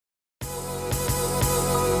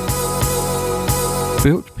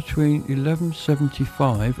Built between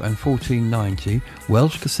 1175 and 1490,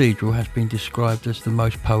 Wells Cathedral has been described as the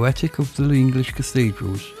most poetic of the English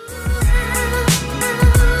cathedrals.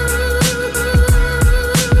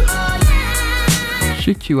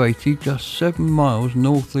 Situated just 7 miles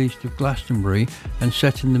northeast of Glastonbury and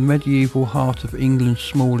set in the medieval heart of England's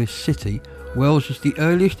smallest city, Wells is the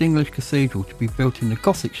earliest English cathedral to be built in the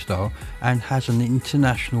Gothic style and has an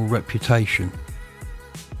international reputation.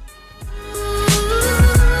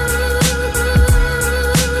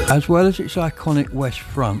 As well as its iconic west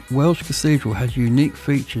front, Wells Cathedral has unique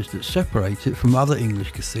features that separate it from other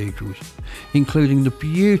English cathedrals, including the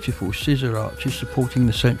beautiful scissor arches supporting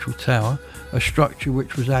the central tower, a structure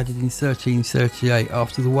which was added in 1338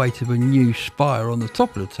 after the weight of a new spire on the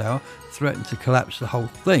top of the tower threatened to collapse the whole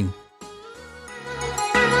thing.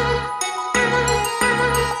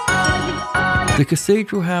 The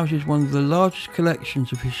cathedral houses one of the largest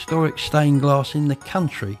collections of historic stained glass in the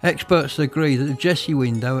country. Experts agree that the Jesse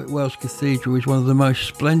window at Wells Cathedral is one of the most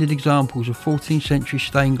splendid examples of 14th century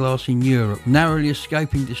stained glass in Europe, narrowly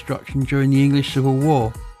escaping destruction during the English Civil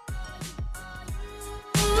War.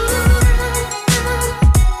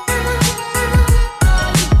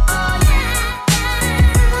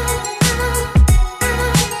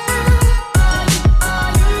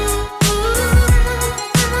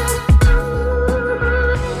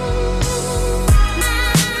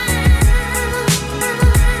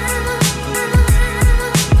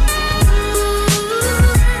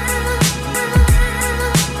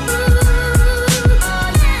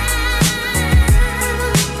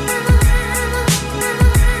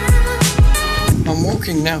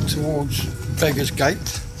 Now towards Beggar's Gate.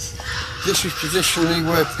 This is traditionally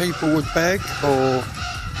where people would beg or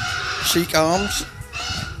seek alms,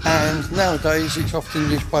 and nowadays it's often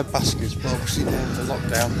used by buskers, but obviously now with the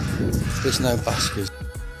lockdown there's no buskers.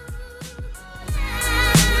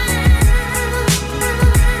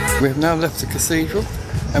 We have now left the cathedral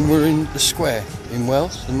and we're in the square in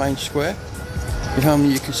Wells, the main square. Behind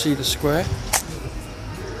me you can see the square,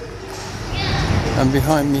 and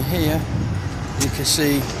behind me here you can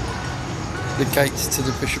see the gates to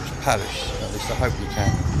the Bishop's Palace, at least I hope you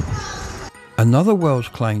can. Another Wells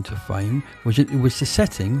claim to fame was it was the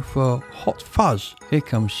setting for Hot Fuzz. Here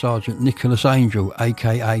comes Sergeant Nicholas Angel,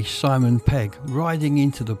 aka Simon Pegg, riding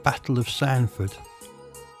into the Battle of Sandford.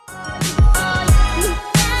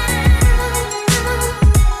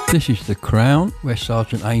 This is the Crown, where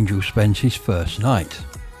Sergeant Angel spends his first night.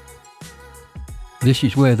 This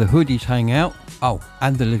is where the hoodies hang out, oh,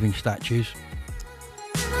 and the living statues.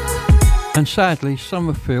 And sadly,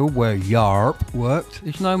 Summerfield, where Yarp worked,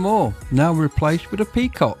 is no more, now replaced with the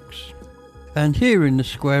Peacocks. And here in the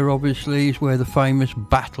square obviously is where the famous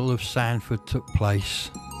Battle of Sandford took place.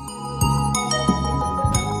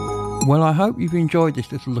 Well, I hope you've enjoyed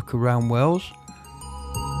this little look around Wells.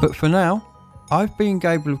 But for now, I've been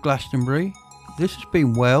Gabriel of Glastonbury, this has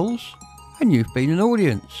been Wells, and you've been an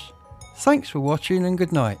audience. Thanks for watching and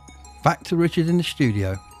good night. Back to Richard in the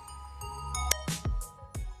studio.